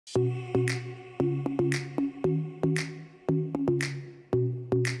Kemisola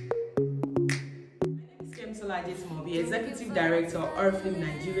Ajetunmobi, Executive Director, Oriflame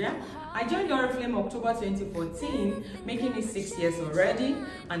Nigeria. I joined Oriflame October 2014, making it 6 years already,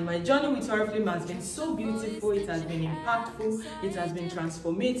 and my journey with Oriflame has been so beautiful, it has been impactful, it has been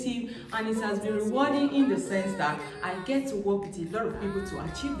transformative, and it has been rewarding in the sense that I get to work with a lot of people to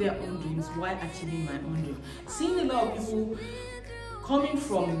achieve their own dreams while achieving my own dream. Seeing a lot of people coming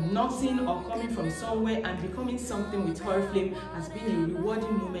from nothing or coming from somewhere and becoming something with Oriflame has been a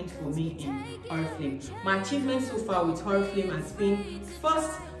rewarding moment for me in Oriflame. My achievement so far with Oriflame has been, first,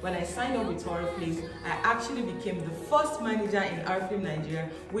 when I signed up with Oriflame, I actually became the first manager in Oriflame Nigeria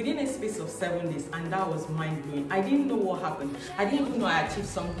within a space of 7 days, and that was mind-blowing. I didn't know what happened. I didn't even know I achieved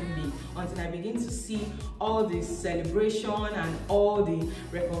something big until I began to see all the celebration and all the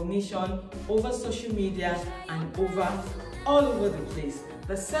recognition over social media and all over the place.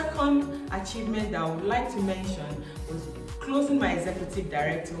 The second achievement that I would like to mention was closing my executive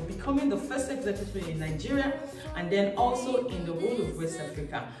director, becoming the first executive in Nigeria and then also in the whole of West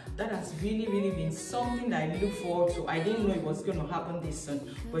Africa. That has really been something that I look forward to. I didn't know it was going to happen this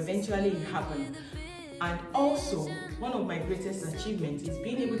soon, but eventually it happened. And also, one of my greatest achievements is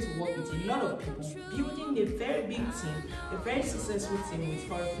being able to work with a lot of people, building a very big team, a very successful team with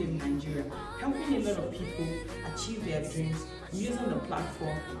Oriflame Nigeria, helping a lot of people achieve their dreams using the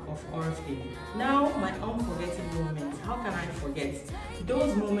platform of Oriflame. Now, my unforgettable moments, how can I forget?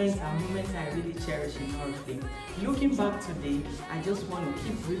 Those moments are moments I really cherish in Oriflame. Looking back today, I just want to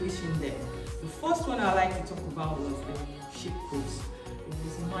keep relishing them. The first one I like to talk about was the ship cruise. It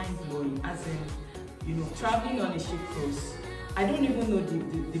was mind-blowing, as in, traveling on a ship cruise. I don't even know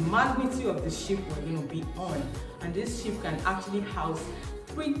the magnitude of the ship we're going to be on, and this ship can actually house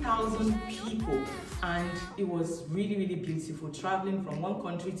 3,000 people, and it was really beautiful, traveling from one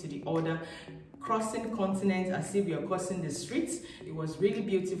country to the other, crossing continents as if we are crossing the streets. It was really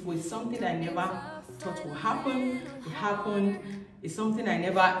beautiful. It's something I never thought would happen. It happened. It's something I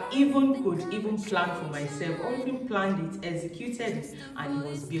never could plan for myself, or even planned it, executed it, and it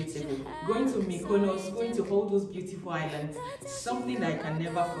was beautiful. Going to Mykonos, going to all those beautiful islands, something I can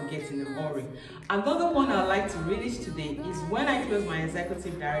never forget in a hurry. Another one I'd like to relish today is when I closed my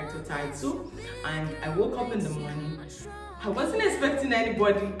executive director title and I woke up in the morning. I wasn't expecting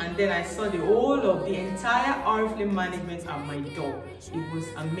anybody, and then I saw the whole of the entire Oriflame management at my door. It was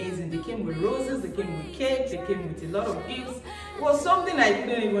amazing. They came with roses, they came with cake, they came with a lot of gifts. It was something I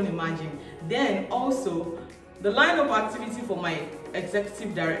couldn't even imagine. Then also, the line of activity for my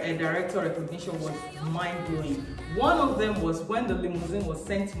executive director recognition was mind-blowing. One of them was when the limousine was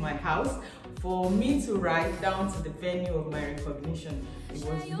sent to my house for me to ride down to the venue of my recognition. It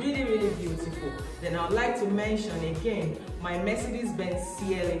was really beautiful. Then I'd like to mention again my Mercedes-Benz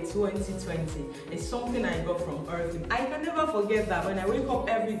CLA 2020. It's something I got from Oriflame. I can never forget that. When I wake up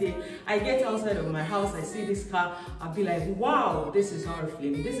every day, I get outside of my house, I see this car, I'll be like, wow, this is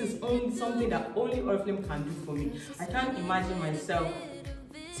Oriflame. This is something that only Oriflame can do for me. I can't imagine myself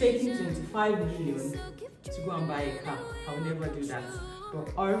taking 25 million to go and buy a car. I will never do that. But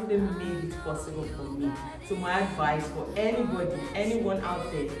Oriflame made it possible for me. So my advice for anybody, anyone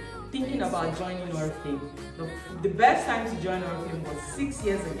out there thinking about joining Oriflame, the best time to join Oriflame was 6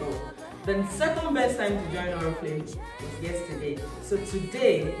 years ago. The second best time to join Oriflame was yesterday. So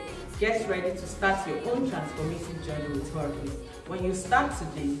today, get ready to start your own transformative journey with Oriflame. When you start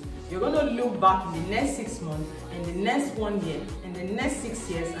today, you're going to look back in the next 6 months, in the next 1 year, in the next 6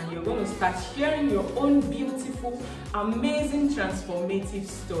 years, and you're going to start sharing your own beautiful, amazing, transformative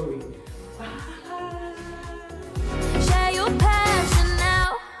story. Bye. Share your passion.